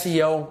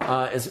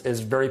SEO is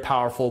very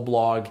powerful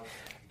blog,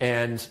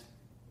 and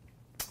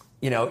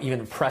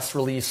even press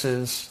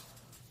releases.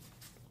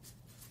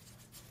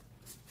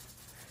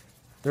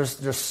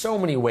 There's so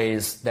many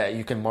ways that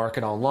you can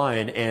market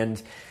online, and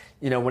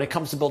when it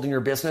comes to building your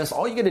business,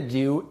 all you got to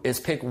do is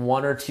pick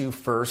 1 or 2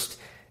 first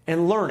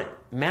and learn it,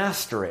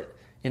 master it.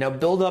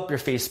 Build up your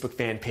Facebook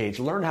fan page,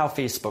 learn how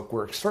Facebook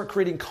works, start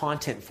creating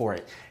content for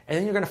it. And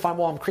then you're going to find,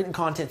 well, I'm creating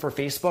content for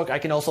Facebook. I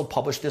can also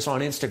publish this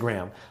on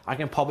Instagram. I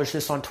can publish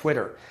this on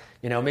Twitter.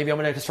 Maybe I'm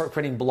going to start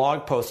creating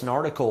blog posts and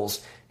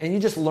articles. And you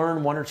just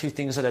learn one or two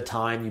things at a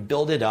time. You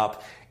build it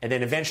up, and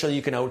then eventually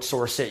you can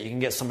outsource it. You can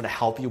get someone to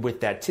help you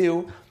with that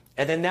too.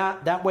 And then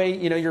that way,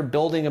 you're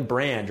building a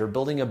brand, you're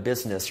building a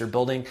business, you're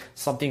building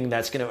something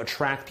that's going to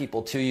attract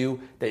people to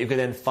you that you can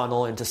then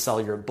funnel into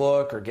sell your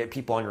book or get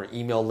people on your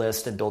email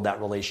list and build that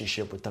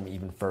relationship with them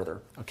even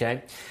further.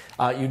 Okay.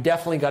 You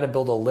definitely got to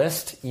build a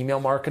list. Email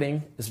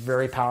marketing is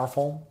very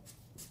powerful.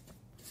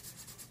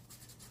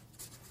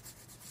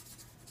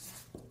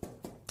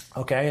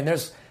 Okay. And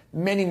there's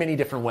many, many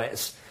different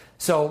ways.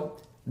 So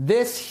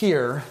this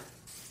here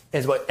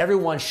is what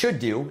everyone should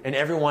do and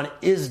everyone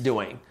is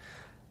doing.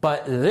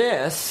 But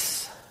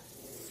this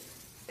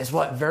is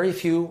what very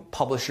few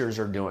publishers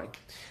are doing.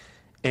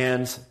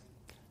 And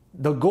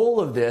the goal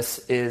of this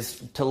is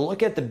to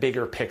look at the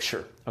bigger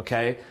picture,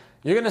 okay?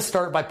 You're going to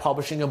start by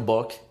publishing a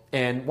book,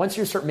 and once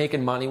you start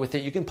making money with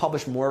it, you can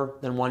publish more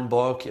than one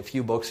book, a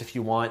few books if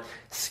you want,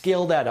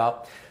 scale that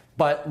up.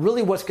 But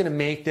really what's going to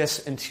make this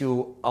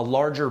into a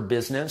larger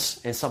business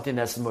and something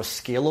that's the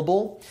most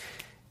scalable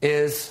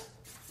is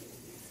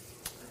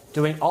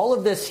doing all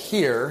of this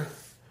here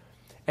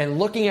and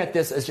looking at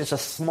this as just a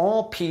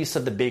small piece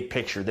of the big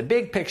picture. The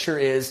big picture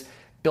is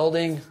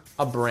building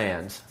a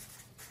brand.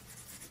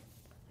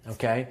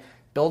 Okay?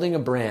 Building a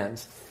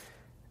brand.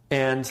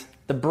 And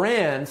the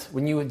brand,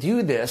 when you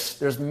do this,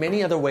 there's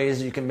many other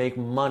ways you can make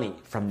money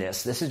from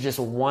this. This is just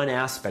one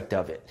aspect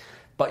of it.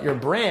 But your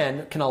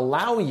brand can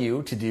allow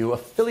you to do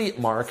affiliate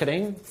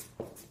marketing,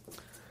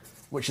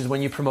 which is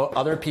when you promote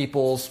other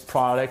people's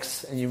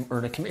products and you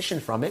earn a commission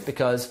from it,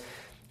 because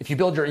if you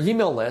build your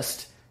email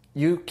list,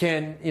 you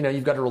can,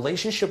 you've got a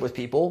relationship with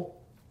people.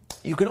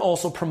 You can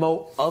also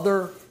promote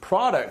other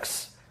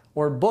products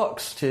or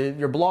books to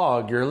your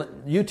blog, your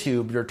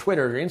YouTube, your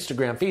Twitter, your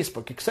Instagram,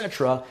 Facebook,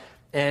 etc.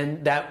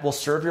 And that will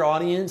serve your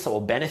audience, that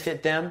will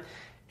benefit them.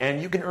 And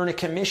you can earn a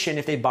commission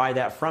if they buy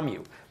that from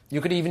you.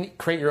 You could even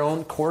create your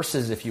own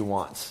courses if you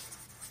want.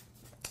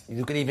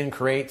 You could even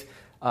create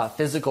a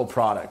physical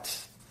product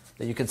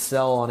that you could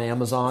sell on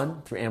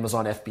Amazon through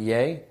Amazon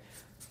FBA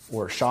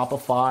or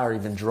Shopify or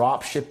even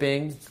drop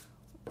shipping.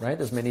 Right?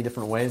 There's many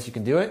different ways you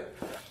can do it.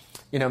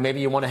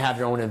 Maybe you want to have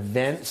your own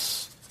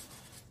events,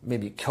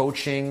 maybe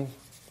coaching,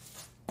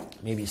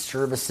 maybe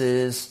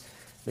services,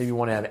 maybe you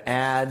want to have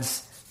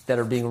ads that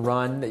are being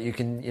run that you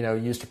can,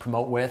 use to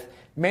promote with.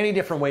 Many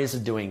different ways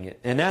of doing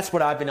it. And that's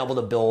what I've been able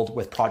to build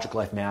with Project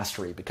Life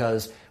Mastery,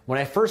 because when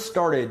I first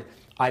started,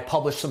 I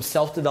published some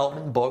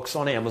self-development books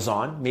on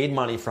Amazon, made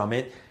money from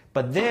it,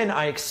 but then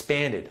I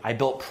expanded. I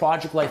built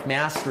Project Life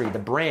Mastery, the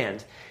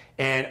brand,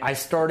 and I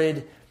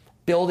started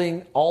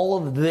building all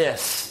of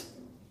this,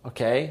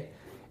 okay,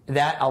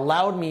 that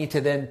allowed me to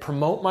then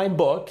promote my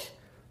book,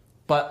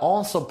 but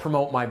also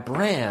promote my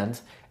brand,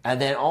 and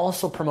then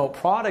also promote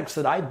products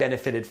that I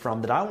benefited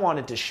from, that I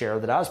wanted to share,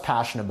 that I was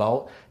passionate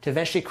about, to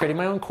eventually creating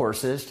my own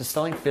courses, to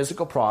selling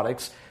physical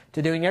products,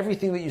 to doing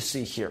everything that you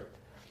see here.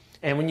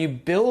 And when you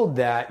build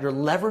that, you're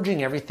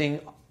leveraging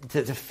everything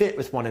to fit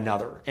with one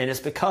another. And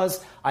it's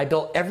because I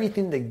built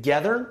everything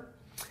together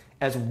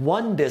as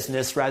one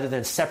business rather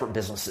than separate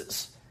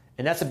businesses.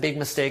 And that's a big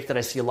mistake that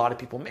I see a lot of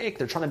people make.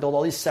 They're trying to build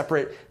all these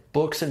separate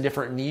books in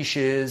different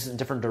niches and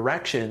different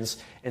directions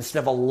instead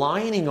of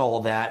aligning all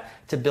of that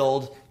to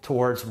build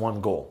towards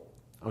one goal.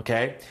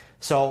 Okay?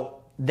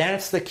 So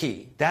that's the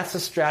key. That's the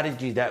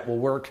strategy that will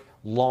work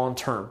long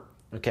term.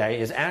 Okay?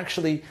 Is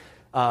actually,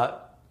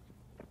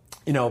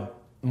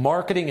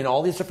 marketing in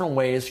all these different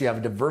ways. You have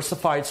a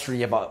diversified stream.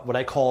 You have what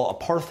I call a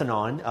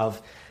Parthenon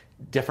of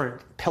different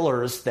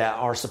pillars that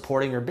are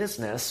supporting your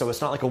business. So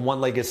it's not like a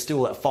one-legged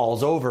stool that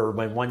falls over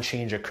when one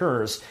change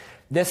occurs.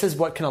 This is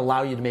what can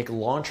allow you to make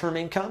long-term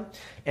income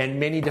and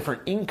many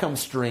different income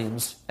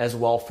streams as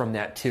well from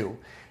that too.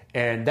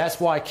 And that's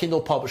why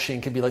Kindle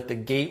publishing can be like the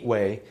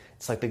gateway.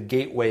 It's like the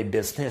gateway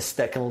business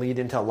that can lead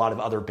into a lot of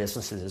other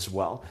businesses as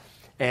well.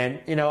 And,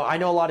 I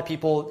know a lot of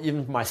people,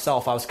 even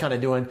myself, I was kind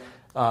of doing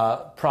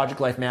Project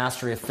Life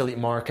Mastery, affiliate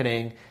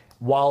marketing,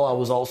 while I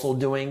was also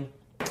doing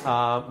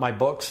my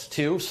books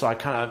too. So I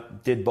kind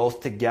of did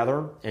both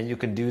together, and you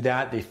can do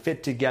that. They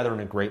fit together in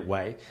a great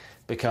way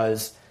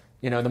because,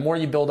 the more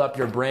you build up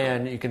your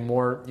brand, you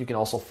can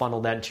also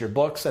funnel that into your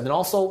books. And then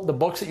also the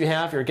books that you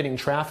have, you're getting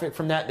traffic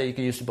from that you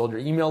can use to build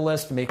your email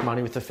list and make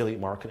money with affiliate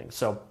marketing.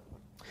 So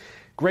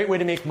great way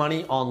to make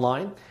money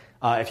online.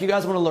 If you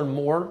guys want to learn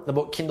more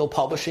about Kindle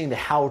publishing, the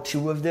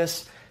how-to of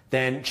this,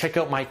 then check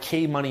out my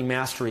K-Money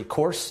Mastery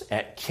course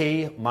at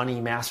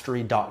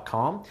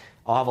kmoneymastery.com.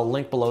 I'll have a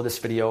link below this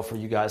video for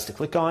you guys to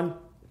click on.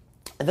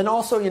 And then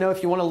also,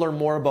 if you want to learn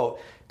more about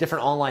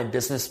different online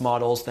business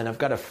models, then I've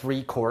got a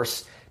free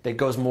course that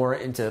goes more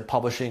into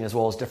publishing as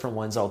well as different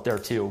ones out there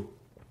too.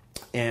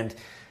 And,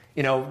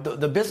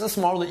 the business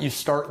model that you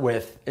start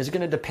with is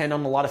going to depend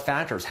on a lot of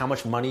factors. How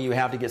much money you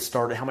have to get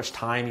started, how much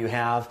time you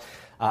have,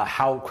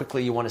 how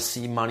quickly you want to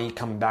see money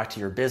coming back to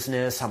your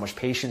business, how much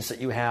patience that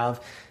you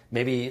have,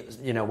 maybe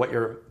what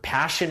your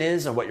passion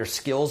is and what your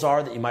skills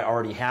are that you might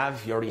already have.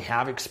 If you already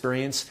have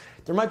experience,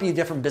 there might be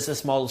different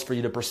business models for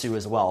you to pursue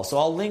as well. So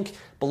I'll link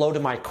below to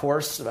my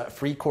course,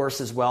 free course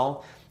as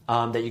well,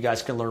 that you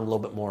guys can learn a little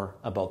bit more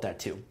about that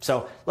too.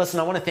 So listen,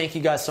 I want to thank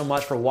you guys so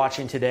much for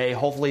watching today.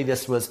 Hopefully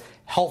this was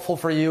helpful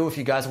for you. If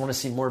you guys want to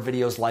see more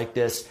videos like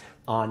this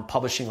on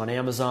publishing on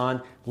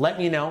Amazon, let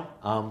me know.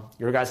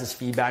 Your guys'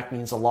 feedback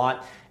means a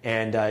lot.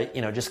 And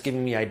just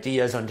giving me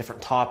ideas on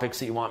different topics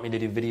that you want me to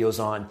do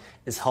videos on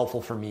is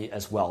helpful for me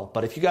as well.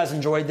 But if you guys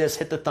enjoyed this,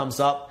 hit the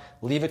thumbs up,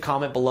 leave a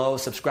comment below,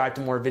 subscribe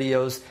to more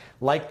videos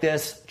like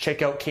this,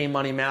 check out K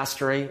Money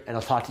Mastery, and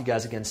I'll talk to you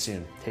guys again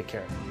soon. Take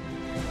care.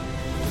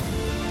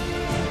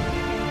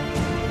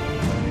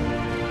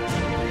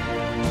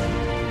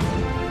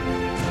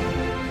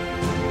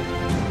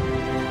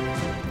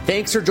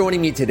 Thanks for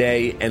joining me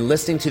today and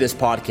listening to this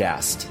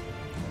podcast.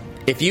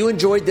 If you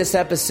enjoyed this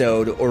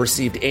episode or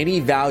received any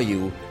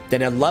value,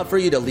 then I'd love for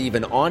you to leave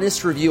an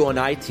honest review on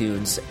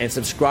iTunes and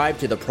subscribe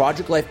to the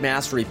Project Life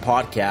Mastery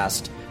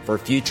podcast for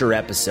future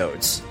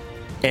episodes.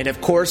 And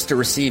of course, to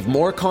receive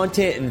more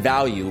content and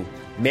value,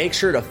 make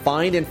sure to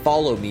find and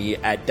follow me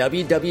at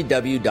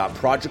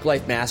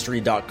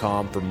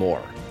www.projectlifemastery.com for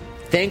more.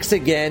 Thanks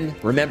again.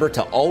 Remember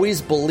to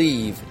always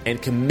believe and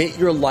commit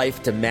your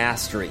life to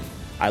mastery.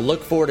 I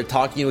look forward to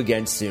talking to you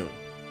again soon.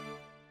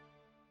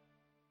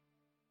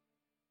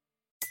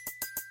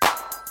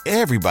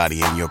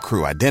 Everybody in your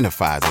crew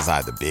identifies as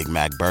either Big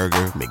Mac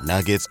Burger,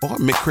 McNuggets, or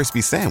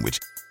McCrispy Sandwich.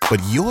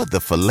 But you're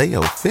the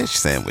Filet-O-Fish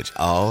Sandwich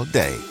all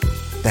day.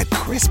 That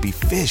crispy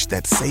fish,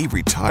 that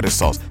savory tartar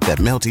sauce, that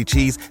melty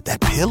cheese,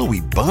 that pillowy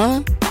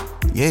bun.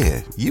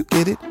 Yeah, you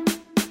get it.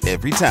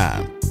 Every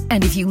time.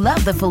 And if you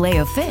love the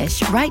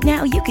Filet-O-Fish, right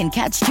now you can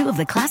catch two of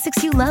the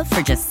classics you love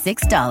for just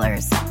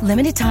 $6.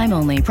 Limited time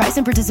only. Price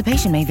and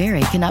participation may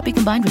vary. Cannot be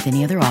combined with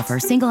any other offer.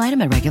 Single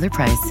item at regular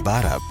price.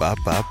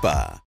 Ba-da-ba-ba-ba.